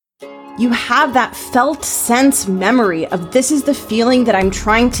you have that felt sense memory of this is the feeling that I'm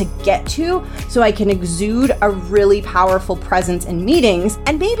trying to get to so I can exude a really powerful presence in meetings.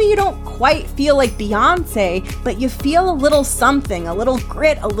 And maybe you don't quite feel like Beyonce, but you feel a little something, a little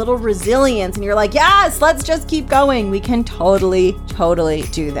grit, a little resilience. And you're like, yes, let's just keep going. We can totally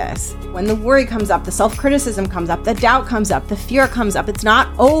do this. When the worry comes up, the self-criticism comes up, the doubt comes up, the fear comes up, it's not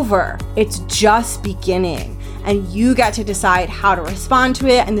over. It's just beginning. And you get to decide how to respond to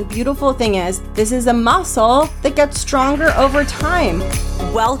it. And the beautiful thing is, this is a muscle that gets stronger over time.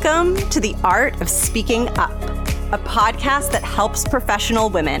 Welcome to The Art of Speaking Up, a podcast that helps professional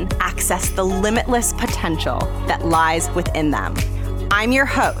women access the limitless potential that lies within them. I'm your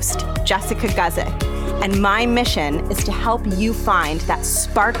host, Jessica Guzik, and my mission is to help you find that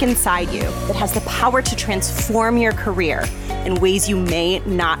spark inside you that has the power to transform your career in ways you may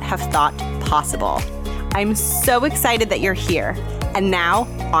not have thought possible. I'm so excited that you're here. And now,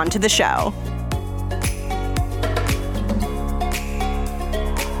 on to the show.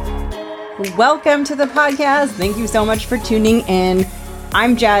 Welcome to the podcast. Thank you so much for tuning in.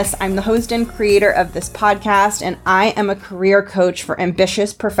 I'm Jess. I'm the host and creator of this podcast, and I am a career coach for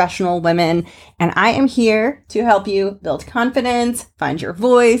ambitious professional women. And I am here to help you build confidence, find your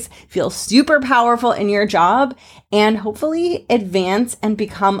voice, feel super powerful in your job, and hopefully advance and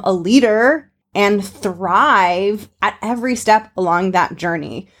become a leader and thrive at every step along that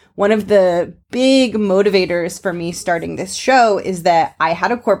journey. One of the big motivators for me starting this show is that I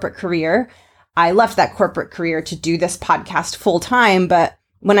had a corporate career. I left that corporate career to do this podcast full time, but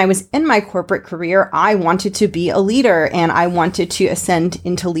when I was in my corporate career, I wanted to be a leader and I wanted to ascend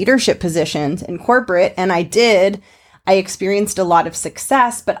into leadership positions in corporate, and I did. I experienced a lot of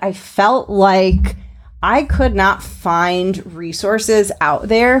success, but I felt like I could not find resources out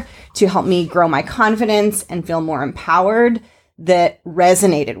there to help me grow my confidence and feel more empowered that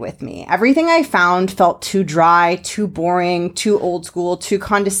resonated with me. Everything I found felt too dry, too boring, too old school, too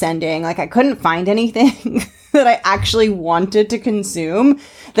condescending. Like I couldn't find anything that I actually wanted to consume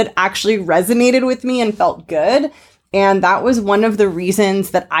that actually resonated with me and felt good. And that was one of the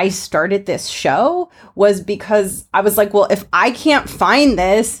reasons that I started this show, was because I was like, well, if I can't find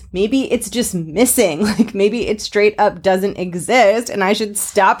this, maybe it's just missing. Like maybe it straight up doesn't exist and I should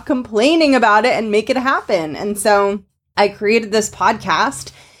stop complaining about it and make it happen. And so I created this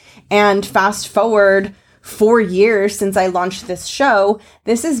podcast, and fast forward 4 years since I launched this show,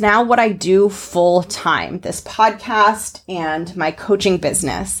 this is now what I do full time, this podcast and my coaching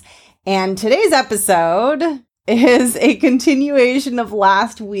business. And today's episode is a continuation of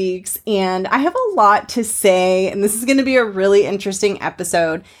last week's, and I have a lot to say, and this is going to be a really interesting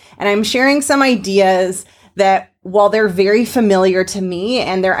episode. And I'm sharing some ideas that, while they're very familiar to me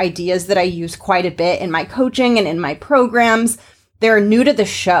and they're ideas that I use quite a bit in my coaching and in my programs, they're new to the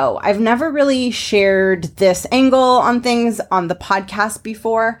show. I've never really shared this angle on things on the podcast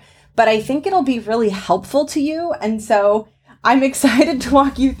before, but I think it'll be really helpful to you. And so I'm excited to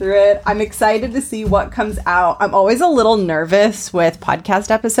walk you through it. I'm excited to see what comes out. I'm always a little nervous with podcast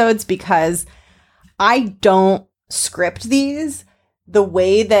episodes because I don't script these. The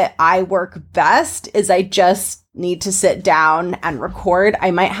way that I work best is I just need to sit down and record.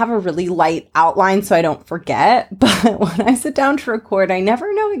 I might have a really light outline so I don't forget, but when I sit down to record, I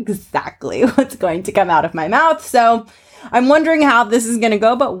never know exactly what's going to come out of my mouth. So I'm wondering how this is going to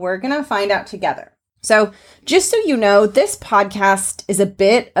go, but we're going to find out together. So just so you know, this podcast is a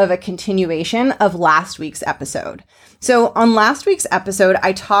bit of a continuation of last week's episode. So on last week's episode,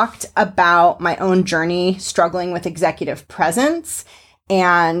 I talked about my own journey struggling with executive presence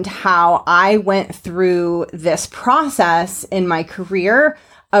and how I went through this process in my career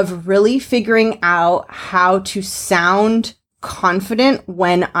of really figuring out how to sound confident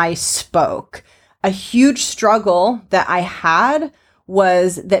when I spoke. A huge struggle that I had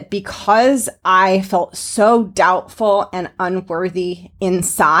was that because I felt so doubtful and unworthy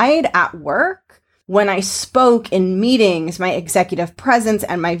inside at work, when I spoke in meetings, my executive presence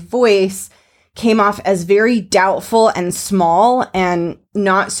and my voice came off as very doubtful and small and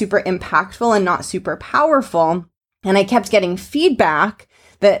not super impactful and not super powerful. And I kept getting feedback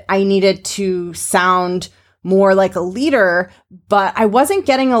that I needed to sound more like a leader, but I wasn't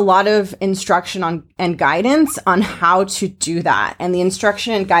getting a lot of instruction on and guidance on how to do that. And the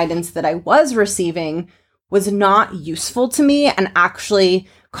instruction and guidance that I was receiving was not useful to me and actually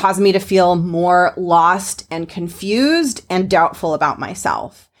caused me to feel more lost and confused and doubtful about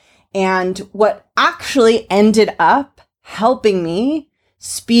myself. And what actually ended up helping me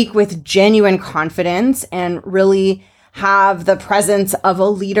speak with genuine confidence and really have the presence of a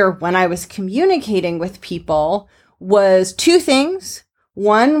leader when I was communicating with people was two things.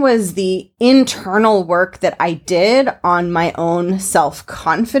 One was the internal work that I did on my own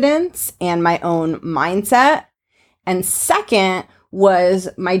self-confidence and my own mindset. And second was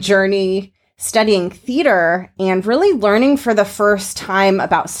my journey studying theater and really learning for the first time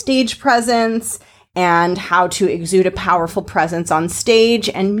about stage presence and how to exude a powerful presence on stage,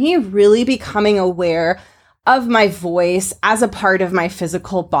 and me really becoming aware of my voice as a part of my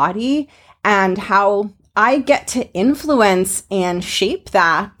physical body and how I get to influence and shape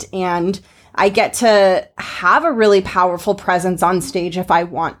that. And I get to have a really powerful presence on stage if I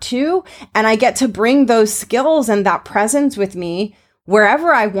want to. And I get to bring those skills and that presence with me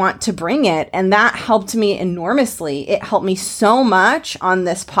wherever I want to bring it. And that helped me enormously. It helped me so much on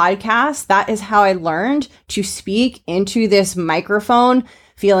this podcast. That is how I learned to speak into this microphone,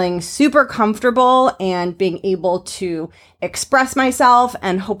 feeling super comfortable and being able to express myself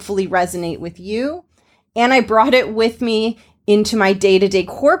and hopefully resonate with you. And I brought it with me into my day-to-day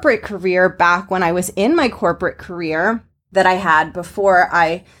corporate career back when I was in my corporate career that I had before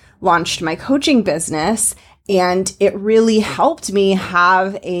I launched my coaching business. And it really helped me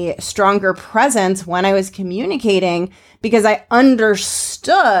have a stronger presence when I was communicating because I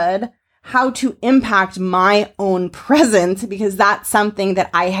understood how to impact my own presence because that's something that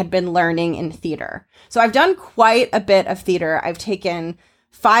I had been learning in theater. So I've done quite a bit of theater. I've taken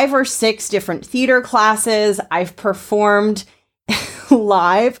 5 or 6 different theater classes. I've performed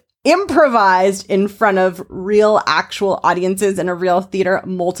live, improvised in front of real actual audiences in a real theater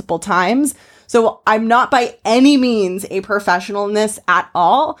multiple times. So I'm not by any means a professional in this at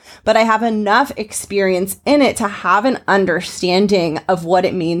all, but I have enough experience in it to have an understanding of what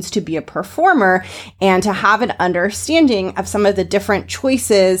it means to be a performer and to have an understanding of some of the different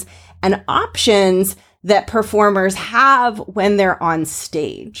choices and options that performers have when they're on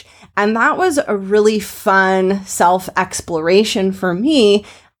stage. And that was a really fun self-exploration for me.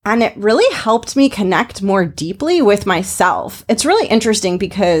 And it really helped me connect more deeply with myself. It's really interesting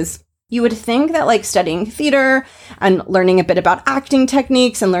because you would think that like studying theater and learning a bit about acting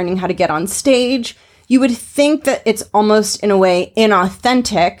techniques and learning how to get on stage, you would think that it's almost in a way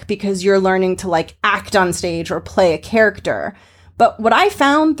inauthentic because you're learning to like act on stage or play a character. But what I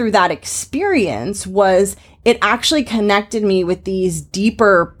found through that experience was it actually connected me with these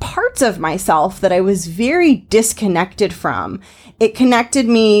deeper parts of myself that I was very disconnected from. It connected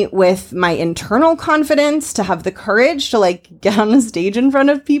me with my internal confidence to have the courage to like get on a stage in front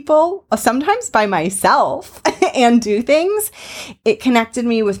of people, sometimes by myself, and do things. It connected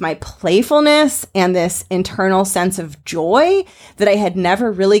me with my playfulness and this internal sense of joy that I had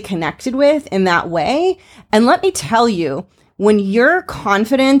never really connected with in that way. And let me tell you, when your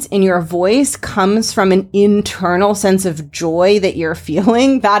confidence in your voice comes from an internal sense of joy that you're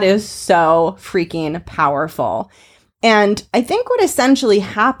feeling, that is so freaking powerful. And I think what essentially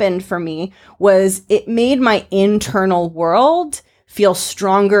happened for me was it made my internal world feel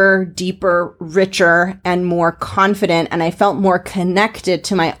stronger, deeper, richer, and more confident. And I felt more connected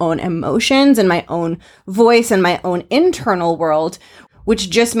to my own emotions and my own voice and my own internal world,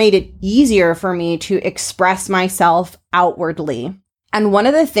 which just made it easier for me to express myself outwardly. And one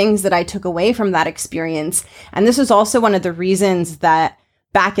of the things that I took away from that experience, and this was also one of the reasons that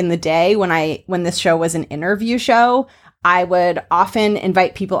back in the day when this show was an interview show, I would often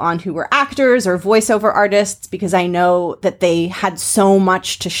invite people on who were actors or voiceover artists because I know that they had so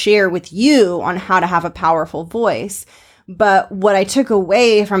much to share with you on how to have a powerful voice. But what I took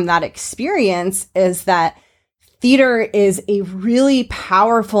away from that experience is that theater is a really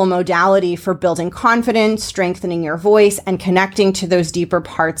powerful modality for building confidence, strengthening your voice, and connecting to those deeper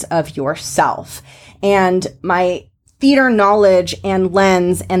parts of yourself. And my theater knowledge and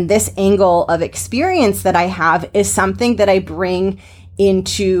lens and this angle of experience that I have is something that I bring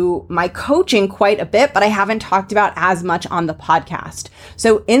into my coaching quite a bit, but I haven't talked about as much on the podcast.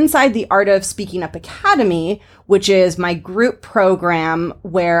 So inside the Art of Speaking Up Academy, which is my group program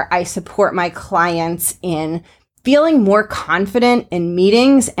where I support my clients in feeling more confident in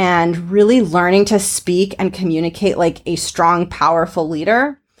meetings and really learning to speak and communicate like a strong, powerful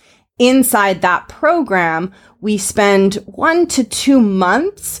leader. Inside that program, we spend 1 to 2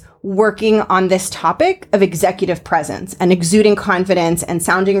 months working on this topic of executive presence and exuding confidence and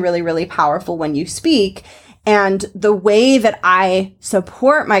sounding really, really powerful when you speak. And the way that I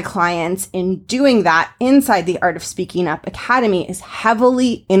support my clients in doing that inside the Art of Speaking Up Academy is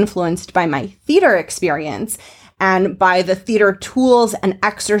heavily influenced by my theater experience and by the theater tools and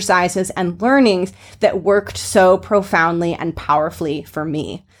exercises and learnings that worked so profoundly and powerfully for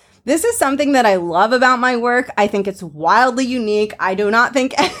me. This is something that I love about my work. I think it's wildly unique. I do not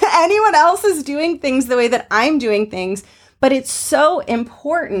think anyone else is doing things the way that I'm doing things, But it's so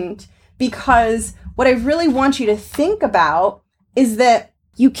important because what I really want you to think about is that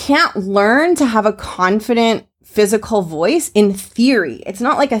you can't learn to have a confident physical voice in theory. It's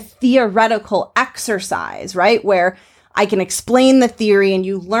not like a theoretical exercise, right? Where I can explain the theory and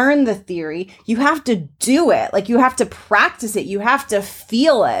you learn the theory. You have to do it. Like you have to practice it. You have to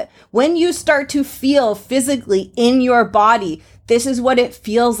feel it. When you start to feel physically in your body, this is what it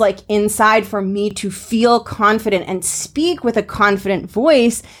feels like inside for me to feel confident and speak with a confident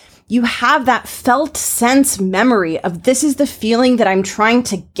voice. You have that felt sense memory of this is the feeling that I'm trying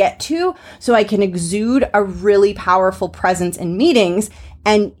to get to so I can exude a really powerful presence in meetings.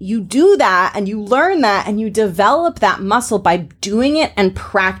 And you do that and you learn that and you develop that muscle by doing it and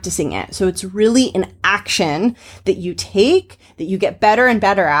practicing it. So it's really an action that you take, that you get better and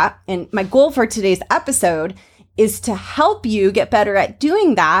better at. And my goal for today's episode is to help you get better at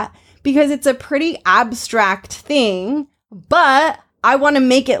doing that because it's a pretty abstract thing, but I want to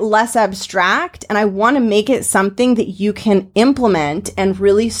make it less abstract and I want to make it something that you can implement and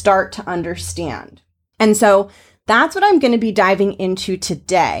really start to understand. And so that's what I'm going to be diving into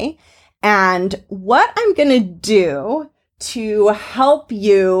today. And what I'm going to do to help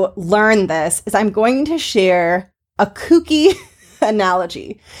you learn this is I'm going to share a kooky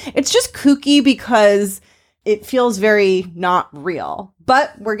analogy. It's just kooky because it feels very not real,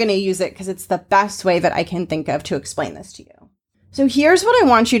 but we're going to use it because it's the best way that I can think of to explain this to you. So here's what I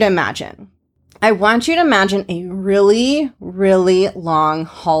want you to imagine. I want you to imagine a really, really long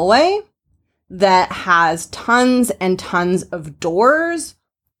hallway that has tons and tons of doors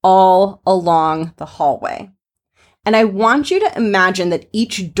all along the hallway. And I want you to imagine that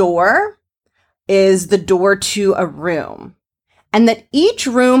each door is the door to a room, and that each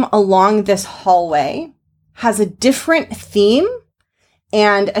room along this hallway has a different theme.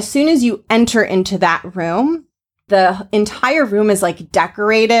 And as soon as you enter into that room, the entire room is like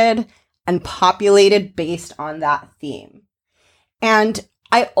decorated and populated based on that theme. And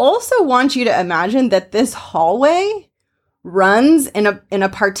I also want you to imagine that this hallway runs in a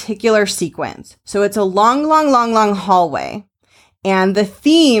particular sequence. So it's a long hallway. And the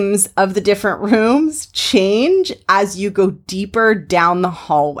themes of the different rooms change as you go deeper down the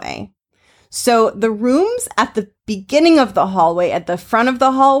hallway. So the rooms at the beginning of the hallway, at the front of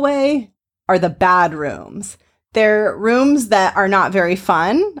the hallway, are the bad rooms. They're rooms that are not very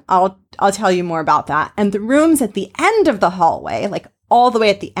fun. I'll tell you more about that. And the rooms at the end of the hallway, like all the way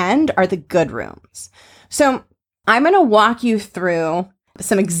at the end, are the good rooms. So I'm going to walk you through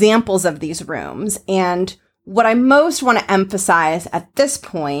some examples of these rooms. And what I most want to emphasize at this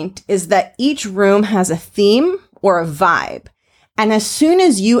point is that each room has a theme or a vibe. And as soon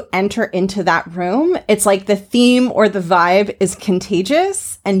as you enter into that room, it's like the theme or the vibe is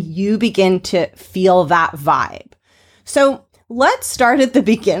contagious and you begin to feel that vibe. So let's start at the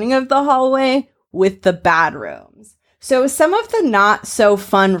beginning of the hallway with the bad rooms. So some of the not so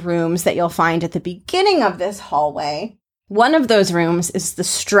fun rooms that you'll find at the beginning of this hallway, one of those rooms is the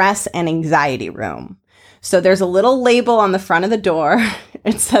stress and anxiety room. So there's a little label on the front of the door.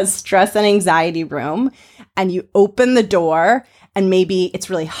 It says stress and anxiety room. And you open the door and maybe it's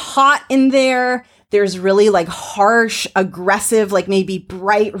really hot in there. There's really like harsh, aggressive, like maybe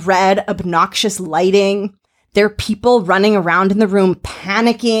bright red, obnoxious lighting. There are people running around in the room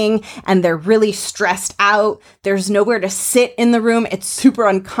panicking and they're really stressed out. There's nowhere to sit in the room. It's super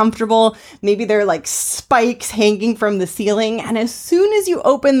uncomfortable. Maybe there are like spikes hanging from the ceiling. And as soon as you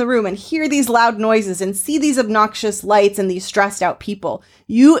open the room and hear these loud noises and see these obnoxious lights and these stressed out people,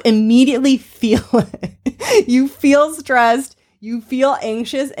 you immediately feel it. You feel stressed. You feel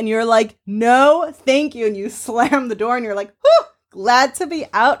anxious and you're like, no, thank you. And you slam the door and you're like, whew, glad to be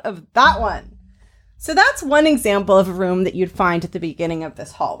out of that one. So that's one example of a room that you'd find at the beginning of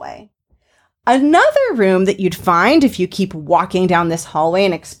this hallway. Another room that you'd find if you keep walking down this hallway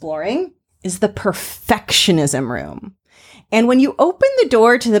and exploring is the perfectionism room. And when you open the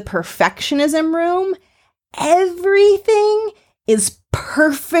door to the perfectionism room, everything is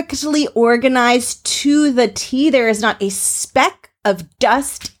perfectly organized to the T. There is not a speck of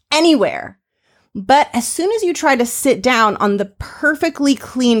dust anywhere. But as soon as you try to sit down on the perfectly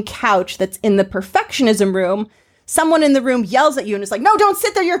clean couch that's in the perfectionism room, someone in the room yells at you and is like, no, don't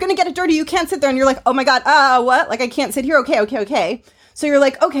sit there. You're going to get it dirty. You can't sit there. And you're like, oh my God, what? Like, I can't sit here. Okay. So you're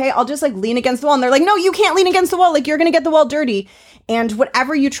like, okay, I'll just like lean against the wall. And they're like, no, you can't lean against the wall. Like, you're going to get the wall dirty. And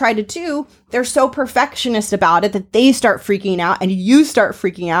whatever you try to do, they're so perfectionist about it that they start freaking out and you start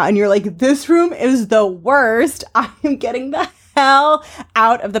freaking out. And you're like, this room is the worst. I am getting the hell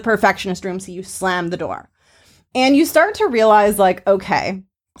out of the perfectionist room. So you slam the door and you start to realize like, okay,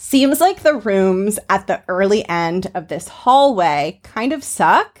 Seems like the rooms at the early end of this hallway kind of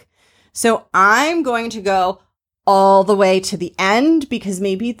suck. So I'm going to go all the way to the end because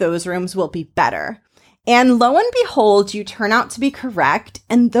maybe those rooms will be better. And lo and behold, you turn out to be correct,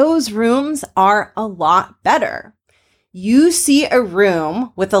 and those rooms are a lot better. You see a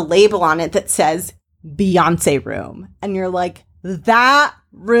room with a label on it that says Beyonce room, and you're like, that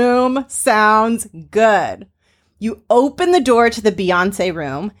room sounds good. You open the door to the Beyonce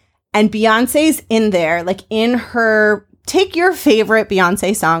room, and Beyonce's in there, like in her, take your favorite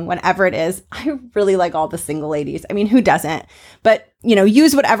Beyonce song, whenever it is. I really like all the single ladies. I mean, who doesn't? But,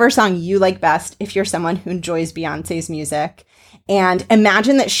 use whatever song you like best if you're someone who enjoys Beyonce's music. And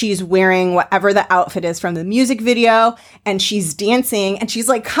imagine that she's wearing whatever the outfit is from the music video, and she's dancing, and she's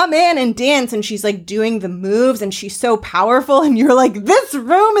like, come in and dance. And she's like doing the moves, and she's so powerful. And you're like, this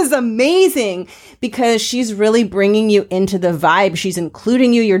room is amazing because she's really bringing you into the vibe. She's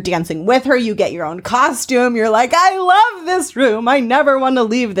including you. You're dancing with her. You get your own costume. You're like, I love this room. I never want to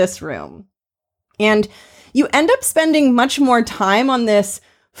leave this room. And you end up spending much more time on this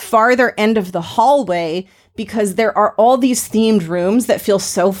farther end of the hallway because there are all these themed rooms that feel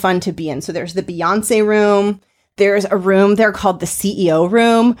so fun to be in. So there's the Beyonce room. There's a room there called the CEO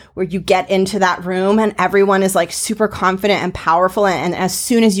room where you get into that room and everyone is like super confident and powerful. And as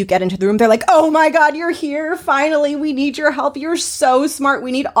soon as you get into the room, they're like, oh my God, you're here. Finally, we need your help. You're so smart.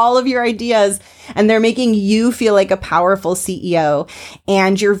 We need all of your ideas. And they're making you feel like a powerful CEO.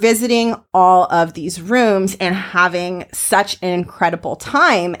 And you're visiting all of these rooms and having such an incredible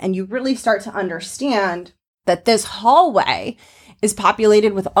time. And you really start to understand that this hallway is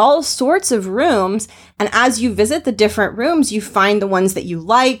populated with all sorts of rooms. And as you visit the different rooms, you find the ones that you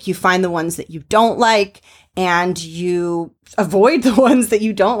like, you find the ones that you don't like, and you avoid the ones that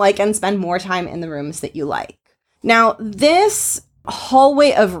you don't like and spend more time in the rooms that you like. Now, this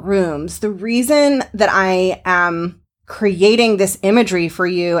hallway of rooms, the reason that I am creating this imagery for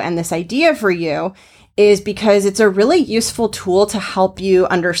you and this idea for you is because it's a really useful tool to help you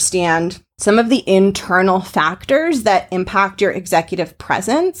understand some of the internal factors that impact your executive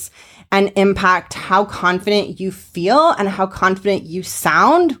presence and impact how confident you feel and how confident you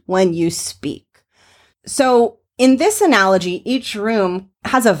sound when you speak. So in this analogy, each room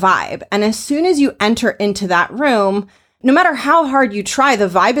has a vibe. And as soon as you enter into that room, no matter how hard you try, the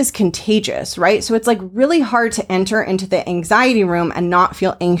vibe is contagious, right? So it's like really hard to enter into the anxiety room and not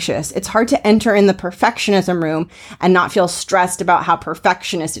feel anxious. It's hard to enter in the perfectionism room and not feel stressed about how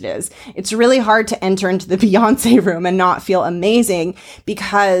perfectionist it is. It's really hard to enter into the Beyonce room and not feel amazing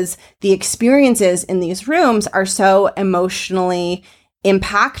because the experiences in these rooms are so emotionally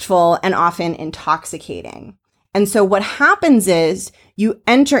impactful and often intoxicating. And so what happens is you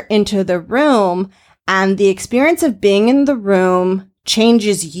enter into the room and the experience of being in the room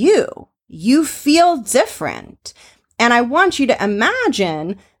changes you. You feel different. And I want you to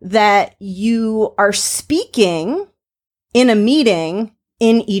imagine that you are speaking in a meeting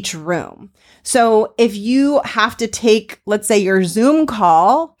in each room. So if you have to take, let's say, your Zoom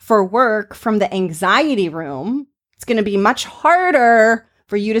call for work from the anxiety room, it's going to be much harder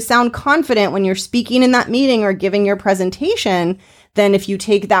for you to sound confident when you're speaking in that meeting or giving your presentation than if you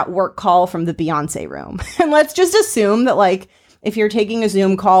take that work call from the Beyonce room. And let's just assume that, like, if you're taking a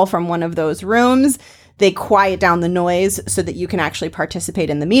Zoom call from one of those rooms, they quiet down the noise so that you can actually participate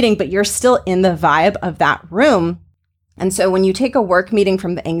in the meeting, but you're still in the vibe of that room. And so when you take a work meeting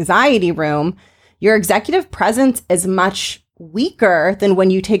from the anxiety room, your executive presence is much weaker than when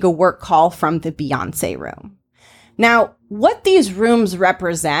you take a work call from the Beyonce room. Now, what these rooms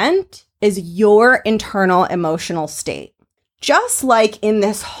represent is your internal emotional state. Just like in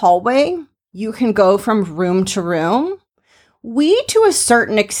this hallway, you can go from room to room. We, to a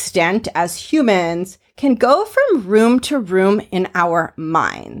certain extent as humans, can go from room to room in our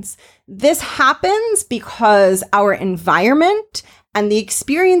minds. This happens because our environment and the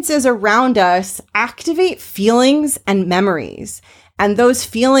experiences around us activate feelings and memories. And those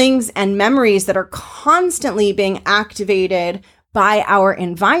feelings and memories that are constantly being activated by our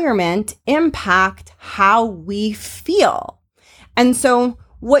environment impact how we feel. And so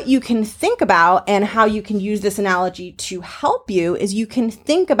what you can think about and how you can use this analogy to help you is you can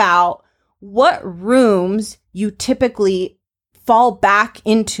think about what rooms you typically fall back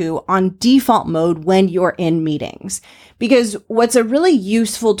into on default mode when you're in meetings. Because what's a really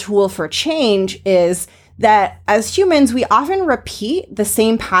useful tool for change is that as humans, we often repeat the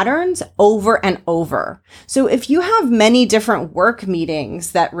same patterns over and over. So if you have many different work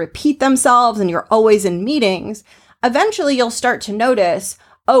meetings that repeat themselves and you're always in meetings, eventually you'll start to notice,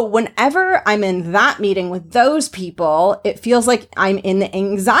 oh, whenever I'm in that meeting with those people, it feels like I'm in the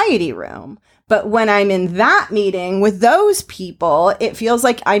anxiety room. But when I'm in that meeting with those people, it feels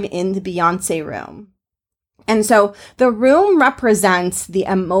like I'm in the Beyonce room. And so the room represents the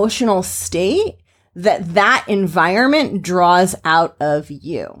emotional state that environment draws out of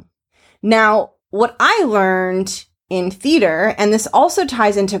you. Now, what I learned in theater, and this also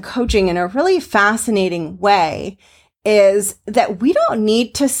ties into coaching in a really fascinating way, is that we don't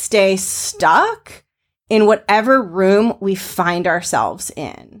need to stay stuck in whatever room we find ourselves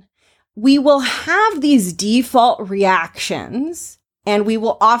in. We will have these default reactions, and we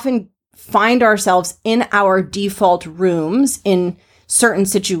will often find ourselves in our default rooms in certain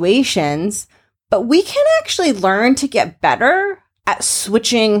situations, but we can actually learn to get better at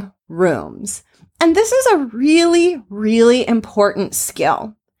switching rooms. And this is a really, really important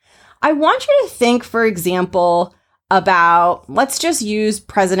skill. I want you to think, for example, about, let's just use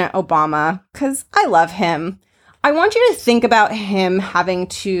President Obama, because I love him. I want you to think about him having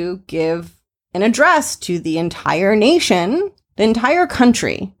to give an address to the entire nation, the entire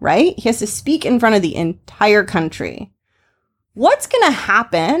country, right? He has to speak in front of the entire country. What's going to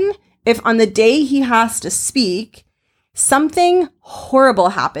happen if on the day he has to speak, something horrible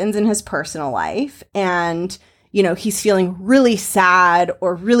happens in his personal life and, he's feeling really sad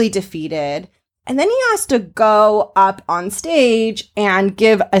or really defeated, and then he has to go up on stage and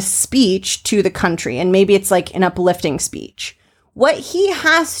give a speech to the country, and maybe it's like an uplifting speech. What he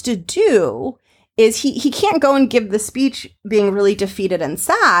has to do is he can't go and give the speech being really defeated and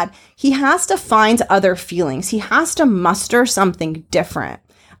sad. He has to find other feelings. He has to muster something different.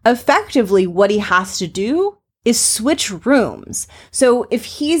 Effectively, what he has to do is switch rooms. So if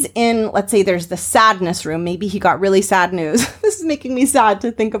he's in, let's say there's the sadness room, maybe he got really sad news. This is making me sad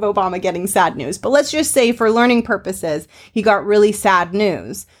to think of Obama getting sad news. But let's just say for learning purposes, he got really sad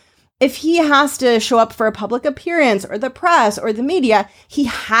news. If he has to show up for a public appearance or the press or the media, he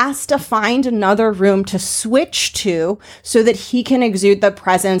has to find another room to switch to so that he can exude the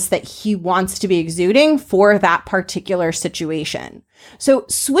presence that he wants to be exuding for that particular situation. So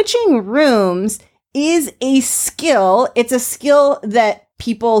switching rooms is a skill. It's a skill that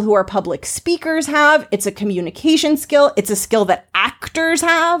people who are public speakers have. It's a communication skill. It's a skill that actors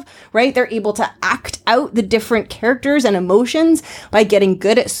have, right? They're able to act out the different characters and emotions by getting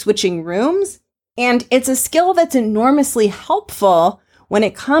good at switching rooms. And it's a skill that's enormously helpful when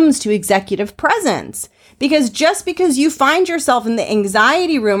it comes to executive presence. Because just because you find yourself in the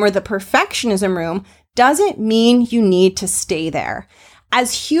anxiety room or the perfectionism room doesn't mean you need to stay there.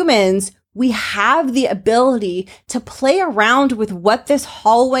 As humans, we have the ability to play around with what this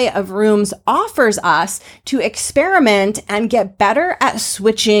hallway of rooms offers us to experiment and get better at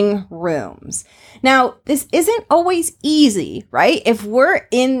switching rooms. Now, this isn't always easy, right? If we're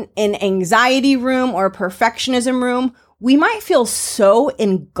in an anxiety room or a perfectionism room, we might feel so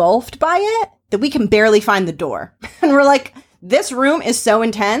engulfed by it that we can barely find the door. And we're like, this room is so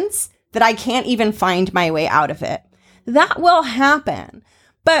intense that I can't even find my way out of it. That will happen.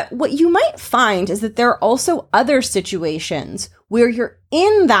 But what you might find is that there are also other situations where you're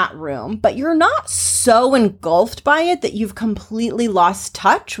in that room, but you're not so engulfed by it that you've completely lost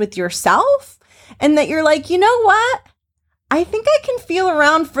touch with yourself and that you're like, you know what? I think I can feel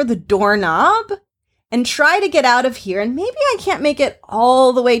around for the doorknob and try to get out of here. And maybe I can't make it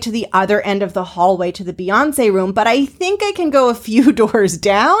all the way to the other end of the hallway to the Beyonce room, but I think I can go a few doors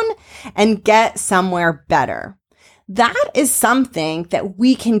down and get somewhere better. That is something that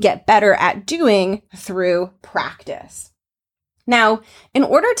we can get better at doing through practice. Now, in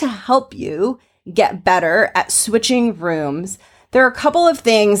order to help you get better at switching rooms, there are a couple of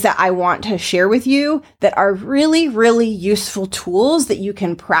things that I want to share with you that are really, really useful tools that you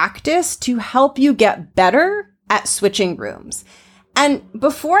can practice to help you get better at switching rooms. And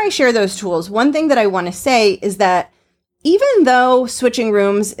before I share those tools, one thing that I want to say is that even though switching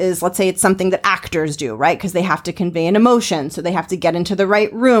rooms is, let's say it's something that actors do, right? Because they have to convey an emotion, so they have to get into the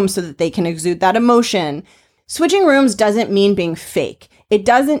right room so that they can exude that emotion. Switching rooms doesn't mean being fake. It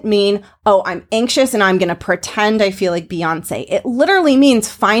doesn't mean, oh, I'm anxious and I'm going to pretend I feel like Beyonce. It literally means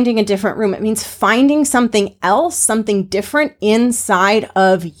finding a different room. It means finding something else, something different inside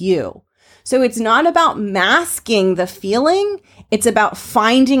of you. So it's not about masking the feeling. It's about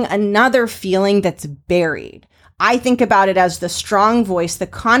finding another feeling that's buried. I think about it as the strong voice, the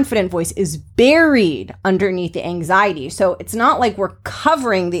confident voice is buried underneath the anxiety. So it's not like we're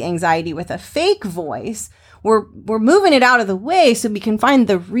covering the anxiety with a fake voice. We're moving it out of the way so we can find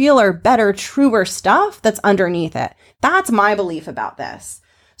the realer, better, truer stuff that's underneath it. That's my belief about this.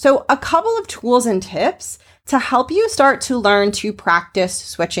 So a couple of tools and tips to help you start to learn to practice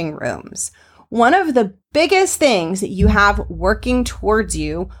switching rooms. One of the biggest things that you have working towards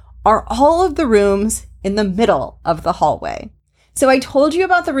you are all of the rooms in the middle of the hallway. So I told you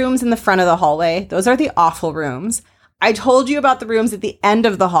about the rooms in the front of the hallway. Those are the awful rooms. I told you about the rooms at the end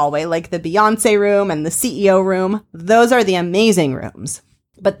of the hallway, like the Beyonce room and the CEO room. Those are the amazing rooms.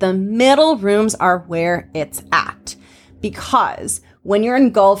 But the middle rooms are where it's at. Because when you're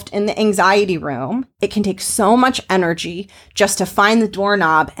engulfed in the anxiety room, it can take so much energy just to find the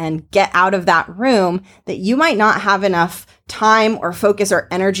doorknob and get out of that room that you might not have enough time or focus or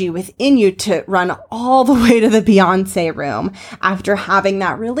energy within you to run all the way to the Beyonce room after having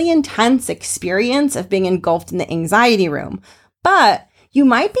that really intense experience of being engulfed in the anxiety room. But you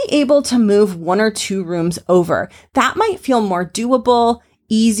might be able to move 1 or 2 rooms over. That might feel more doable,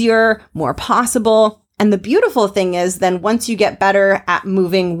 easier, more possible. And the beautiful thing is then once you get better at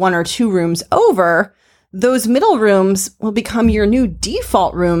moving 1 or 2 rooms over, those middle rooms will become your new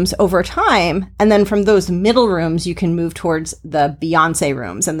default rooms over time. And then from those middle rooms, you can move towards the Beyonce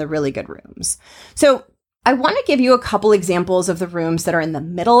rooms and the really good rooms. So I want to give you a couple examples of the rooms that are in the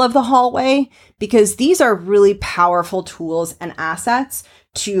middle of the hallway, because these are really powerful tools and assets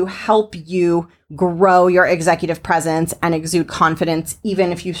to help you grow your executive presence and exude confidence,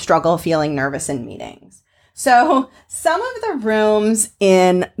 even if you struggle feeling nervous in meetings. So some of the rooms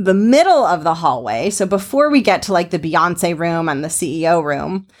in the middle of the hallway, so before we get to like the Beyonce room and the CEO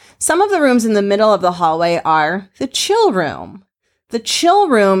room, some of the rooms in the middle of the hallway are the chill room. The chill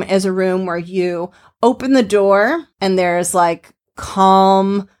room is a room where you open the door and there's like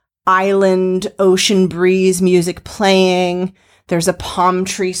calm island ocean breeze music playing. There's a palm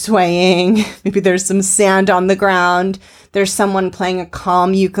tree swaying. Maybe there's some sand on the ground. There's someone playing a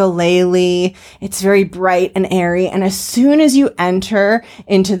calm ukulele. It's very bright and airy. And as soon as you enter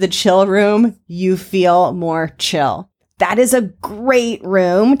into the chill room, you feel more chill. That is a great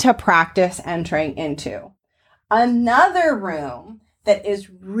room to practice entering into. Another room that is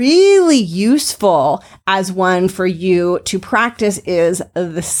really useful as one for you to practice is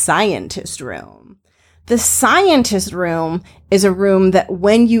the scientist room. The scientist room is a room that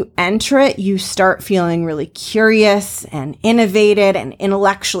when you enter it, you start feeling really curious and innovative and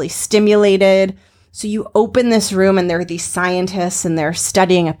intellectually stimulated. So you open this room and there are these scientists and they're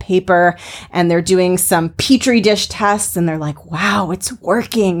studying a paper and they're doing some petri dish tests and they're like, wow, it's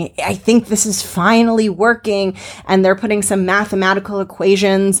working. I think this is finally working. And they're putting some mathematical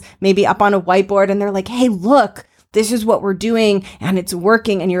equations maybe up on a whiteboard and they're like, hey, look, this is what we're doing and it's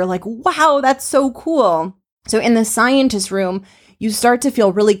working. And you're like, wow, that's so cool. So in the scientist room, you start to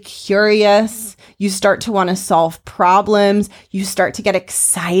feel really curious. You start to want to solve problems. You start to get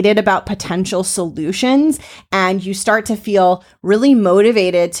excited about potential solutions and you start to feel really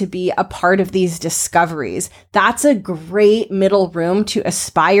motivated to be a part of these discoveries. That's a great middle room to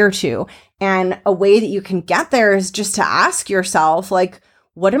aspire to. And a way that you can get there is just to ask yourself, like,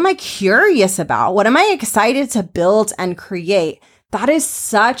 what am I curious about? What am I excited to build and create? That is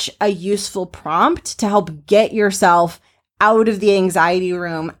such a useful prompt to help get yourself out of the anxiety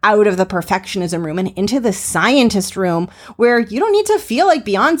room, out of the perfectionism room, and into the scientist room where you don't need to feel like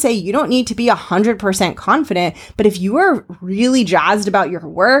Beyonce. You don't need to be 100% confident. But if you are really jazzed about your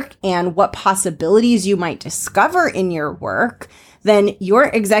work and what possibilities you might discover in your work, then your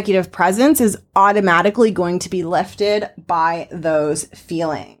executive presence is automatically going to be lifted by those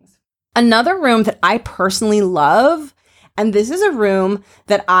feelings. Another room that I personally love, and this is a room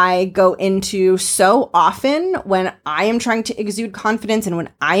that I go into so often when I am trying to exude confidence and when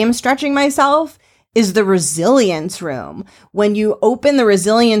I am stretching myself, is the resilience room. When you open the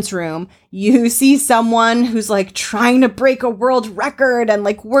resilience room, you see someone who's like trying to break a world record and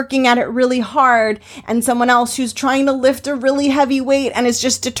like working at it really hard, and someone else who's trying to lift a really heavy weight and is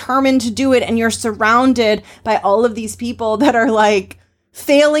just determined to do it. And you're surrounded by all of these people that are like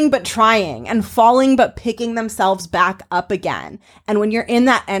failing but trying and falling but picking themselves back up again. And when you're in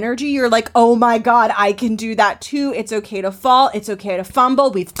that energy, you're like, oh my God, I can do that too. It's okay to fall. It's okay to fumble.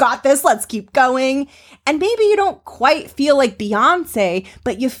 We've got this. Let's keep going. And maybe you don't quite feel like Beyonce,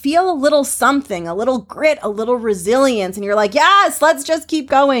 but you feel a little something, a little grit, a little resilience. And you're like, yes, let's just keep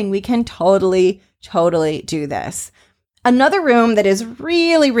going. We can totally do this. Another room that is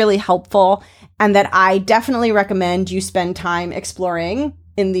really, really helpful and that I definitely recommend you spend time exploring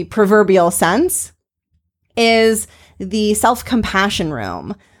in the proverbial sense is the self-compassion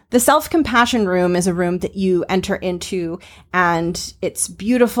room. The self-compassion room is a room that you enter into and it's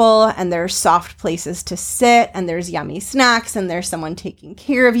beautiful and there's soft places to sit and there's yummy snacks and there's someone taking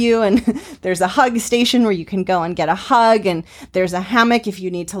care of you and there's a hug station where you can go and get a hug and there's a hammock if you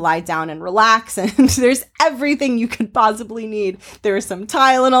need to lie down and relax and there's everything you could possibly need. There's some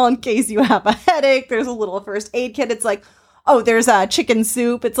Tylenol in case you have a headache. There's a little first aid kit. It's like, oh, there's a chicken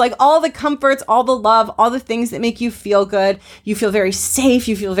soup. It's like all the comforts, all the love, all the things that make you feel good. You feel very safe.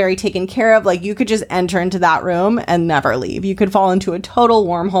 You feel very taken care of. Like you could just enter into that room and never leave. You could fall into a total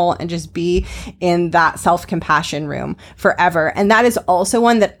wormhole and just be in that self-compassion room forever. And that is also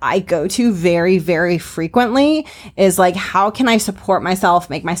one that I go to very, very frequently is like, how can I support myself,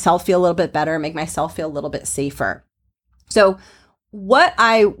 make myself feel a little bit better, make myself feel a little bit safer? So what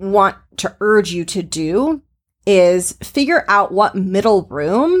I want to urge you to do is figure out what middle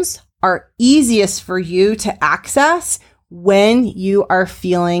rooms are easiest for you to access when you are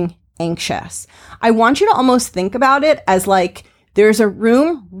feeling anxious. I want you to almost think about it as like there's a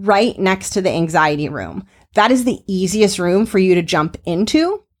room right next to the anxiety room. That is the easiest room for you to jump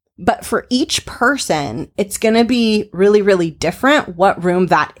into. But for each person, it's going to be really, really different what room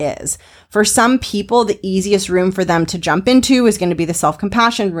that is. For some people, the easiest room for them to jump into is going to be the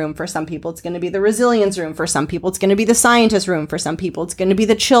self-compassion room. For some people, it's going to be the resilience room. For some people, it's going to be the scientist room. For some people, it's going to be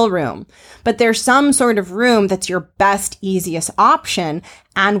the chill room. But there's some sort of room that's your best, easiest option.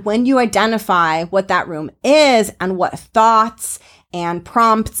 And when you identify what that room is and what thoughts and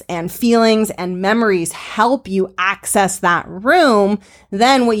prompts and feelings and memories help you access that room,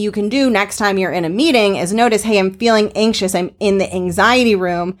 then what you can do next time you're in a meeting is notice, hey, I'm feeling anxious. I'm in the anxiety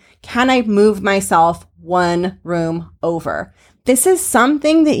room. Can I move myself one room over? This is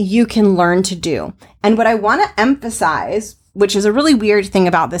something that you can learn to do. And what I want to emphasize, which is a really weird thing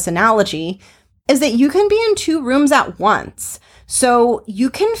about this analogy, is that you can be in two rooms at once. So you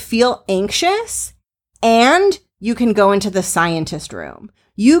can feel anxious and you can go into the scientist room.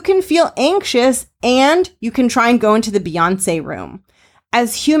 You can feel anxious and you can try and go into the Beyonce room.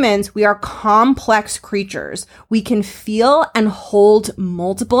 As humans, we are complex creatures. We can feel and hold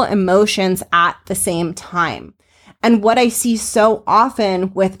multiple emotions at the same time. And what I see so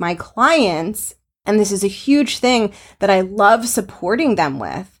often with my clients, and this is a huge thing that I love supporting them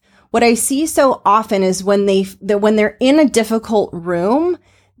with, what I see so often is when they're in a difficult room,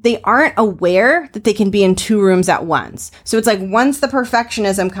 they aren't aware that they can be in two rooms at once. So it's like once the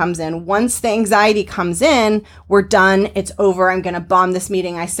perfectionism comes in, once the anxiety comes in, we're done. It's over. I'm going to bomb this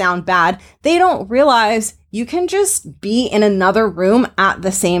meeting. I sound bad. They don't realize you can just be in another room at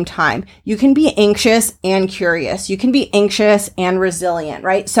the same time. You can be anxious and curious. You can be anxious and resilient,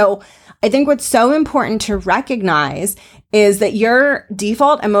 right? So I think what's so important to recognize is that your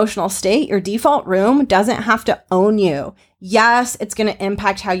default emotional state, your default room doesn't have to own you. Yes, it's going to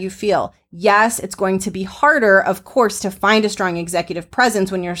impact how you feel. Yes, it's going to be harder, of course, to find a strong executive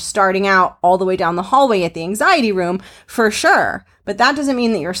presence when you're starting out all the way down the hallway at the anxiety room, for sure. But that doesn't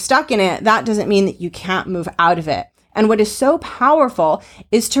mean that you're stuck in it. That doesn't mean that you can't move out of it. And what is so powerful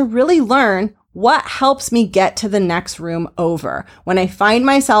is to really learn what helps me get to the next room over. When I find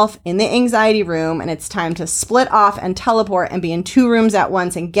myself in the anxiety room and it's time to split off and teleport and be in two rooms at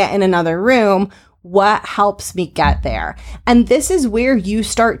once and get in another room, what helps me get there? And this is where you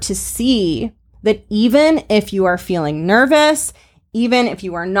start to see that even if you are feeling nervous, even if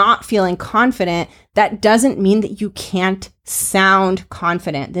you are not feeling confident, that doesn't mean that you can't sound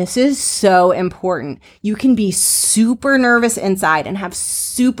confident. This is so important. You can be super nervous inside and have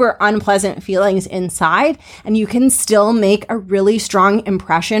super unpleasant feelings inside, and you can still make a really strong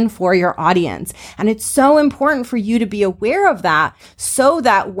impression for your audience. And it's so important for you to be aware of that so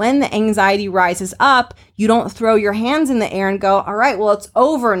that when the anxiety rises up, you don't throw your hands in the air and go, all right, well, it's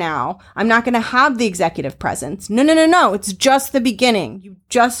over now. I'm not going to have the executive presence. No. It's just the beginning. You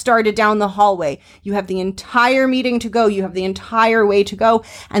just started down the hallway. You have the entire meeting to go. You have the entire way to go.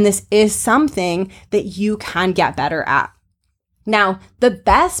 And this is something that you can get better at. Now, the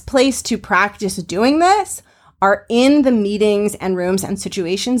best place to practice doing this are in the meetings and rooms and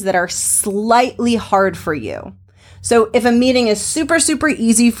situations that are slightly hard for you. So if a meeting is super, super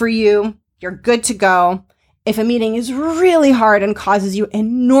easy for you, you're good to go. If a meeting is really hard and causes you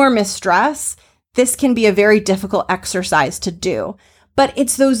enormous stress, this can be a very difficult exercise to do. But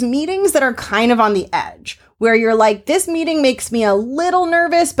it's those meetings that are kind of on the edge, where you're like, this meeting makes me a little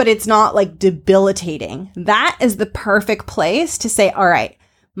nervous, but it's not like debilitating. That is the perfect place to say, all right,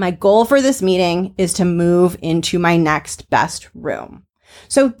 my goal for this meeting is to move into my next best room.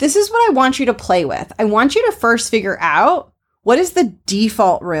 So this is what I want you to play with. I want you to first figure out what is the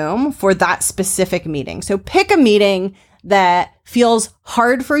default room for that specific meeting. So pick a meeting that feels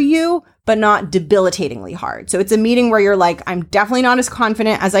hard for you, but not debilitatingly hard. So it's a meeting where you're like, I'm definitely not as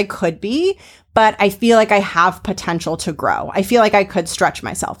confident as I could be, but I feel like I have potential to grow. I feel like I could stretch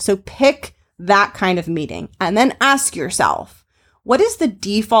myself. So pick that kind of meeting and then ask yourself, what is the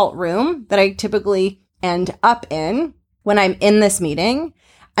default room that I typically end up in when I'm in this meeting?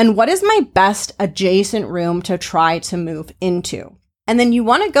 And what is my best adjacent room to try to move into? And then you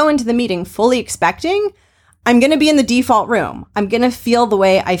want to go into the meeting fully expecting, I'm going to be in the default room. I'm going to feel the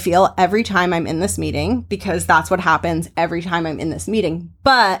way I feel every time I'm in this meeting because that's what happens every time I'm in this meeting.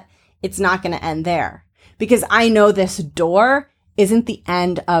 But it's not going to end there because I know this door isn't the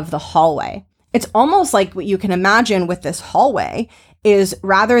end of the hallway. It's almost like what you can imagine with this hallway is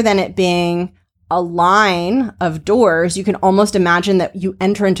rather than it being a line of doors, you can almost imagine that you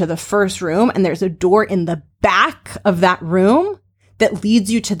enter into the first room and there's a door in the back of that room that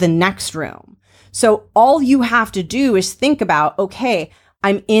leads you to the next room. So all you have to do is think about, okay,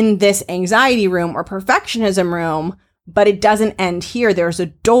 I'm in this anxiety room or perfectionism room, but it doesn't end here. There's a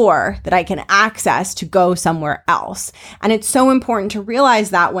door that I can access to go somewhere else. And it's so important to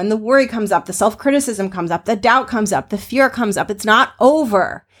realize that when the worry comes up, the self-criticism comes up, the doubt comes up, the fear comes up, it's not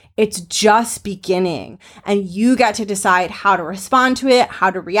over. It's just beginning. And you get to decide how to respond to it, how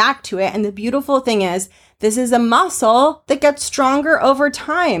to react to it. And the beautiful thing is, this is a muscle that gets stronger over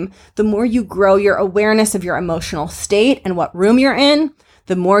time. The more you grow your awareness of your emotional state and what room you're in,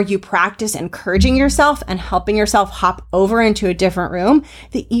 the more you practice encouraging yourself and helping yourself hop over into a different room,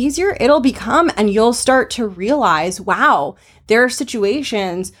 the easier it'll become. And you'll start to realize, wow, there are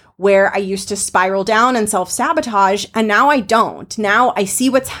situations where I used to spiral down and self-sabotage, and now I don't. Now I see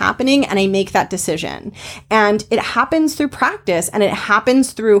what's happening and I make that decision. And it happens through practice, and it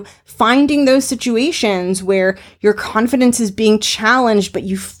happens through finding those situations where your confidence is being challenged, but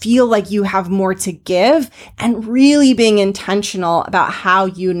you feel like you have more to give, and really being intentional about how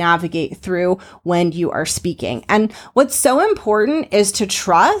you navigate through when you are speaking. And what's so important is to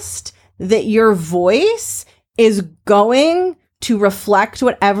trust that your voice is going to reflect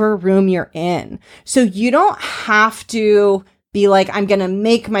whatever room you're in. So you don't have to be like, I'm going to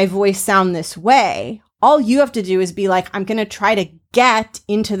make my voice sound this way. All you have to do is be like, I'm going to try to get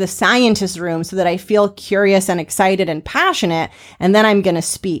into the scientist room so that I feel curious and excited and passionate, and then I'm going to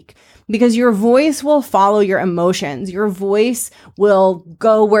speak. Because your voice will follow your emotions. Your voice will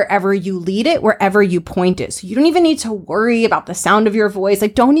go wherever you lead it, wherever you point it. So you don't even need to worry about the sound of your voice.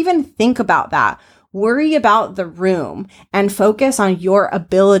 Like, don't even think about that. Worry about the room and focus on your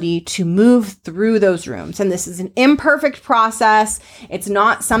ability to move through those rooms. And this is an imperfect process. It's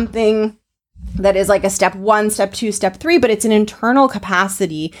not something that is like a step 1, step 2, step 3, but it's an internal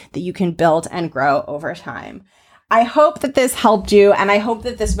capacity that you can build and grow over time. I hope that this helped you, and I hope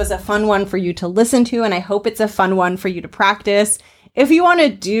that this was a fun one for you to listen to, and I hope it's a fun one for you to practice. If you want to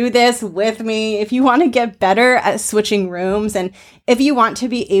do this with me, if you want to get better at switching rooms, and if you want to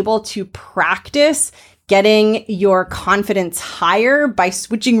be able to practice getting your confidence higher by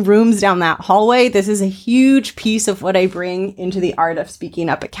switching rooms down that hallway, this is a huge piece of what I bring into the Art of Speaking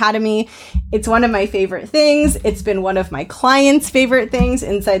Up Academy. It's one of my favorite things. It's been one of my clients' favorite things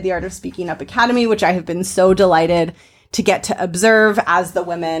inside the Art of Speaking Up Academy, which I have been so delighted to get to observe as the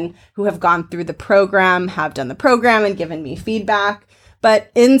women who have gone through the program have done the program and given me feedback.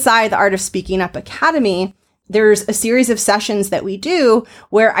 But inside the Art of Speaking Up Academy, there's a series of sessions that we do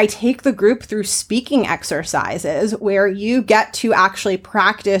where I take the group through speaking exercises where you get to actually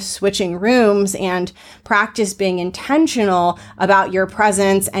practice switching rooms and practice being intentional about your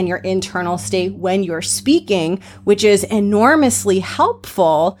presence and your internal state when you're speaking, which is enormously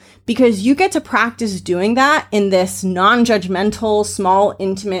helpful because you get to practice doing that in this non-judgmental, small,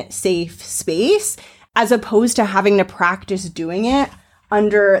 intimate, safe space, as opposed to having to practice doing it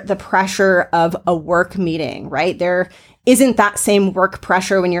under the pressure of a work meeting, right? There isn't that same work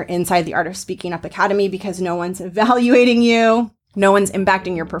pressure when you're inside the Art of Speaking Up Academy because no one's evaluating you. No one's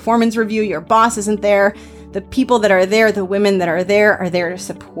impacting your performance review. Your boss isn't there. The people that are there, the women that are there to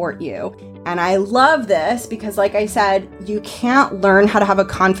support you. And I love this because, like I said, you can't learn how to have a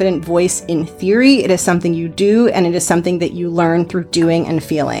confident voice in theory. It is something you do, and it is something that you learn through doing and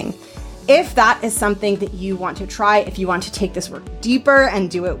feeling. If that is something that you want to try, if you want to take this work deeper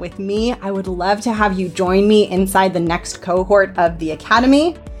and do it with me, I would love to have you join me inside the next cohort of the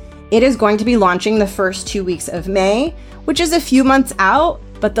Academy. It is going to be launching the first 2 weeks of May, which is a few months out,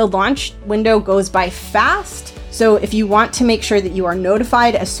 but the launch window goes by fast. So if you want to make sure that you are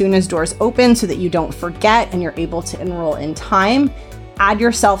notified as soon as doors open so that you don't forget and you're able to enroll in time, add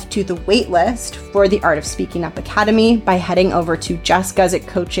yourself to the wait list for the Art of Speaking Up Academy by heading over to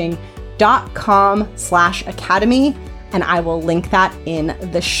jessguzikcoaching.com/academy. and I will link that in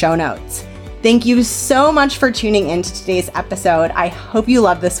the show notes. Thank you so much for tuning in to today's episode. I hope you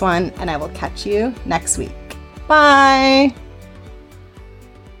love this one, and I will catch you next week. Bye.